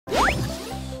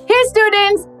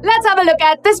students, let's have a look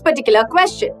at this particular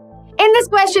question. In this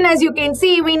question, as you can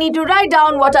see, we need to write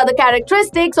down what are the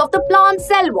characteristics of the plant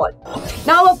cell wall.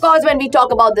 Now, of course, when we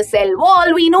talk about the cell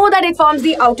wall, we know that it forms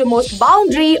the outermost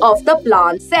boundary of the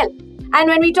plant cell. And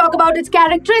when we talk about its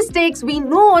characteristics, we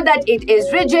know that it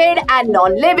is rigid and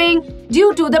non-living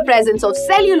due to the presence of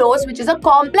cellulose, which is a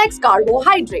complex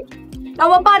carbohydrate.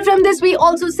 Now, apart from this, we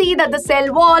also see that the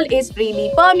cell wall is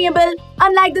freely permeable,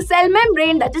 unlike the cell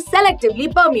membrane that is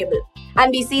selectively permeable.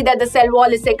 And we see that the cell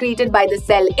wall is secreted by the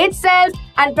cell itself,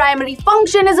 and primary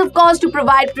function is, of course, to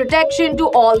provide protection to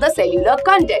all the cellular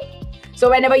content. So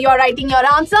whenever you are writing your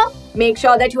answer, make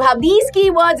sure that you have these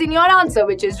keywords in your answer,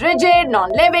 which is rigid,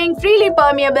 non-living, freely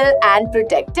permeable, and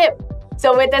protective.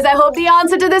 So with this, I hope the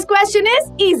answer to this question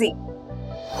is easy.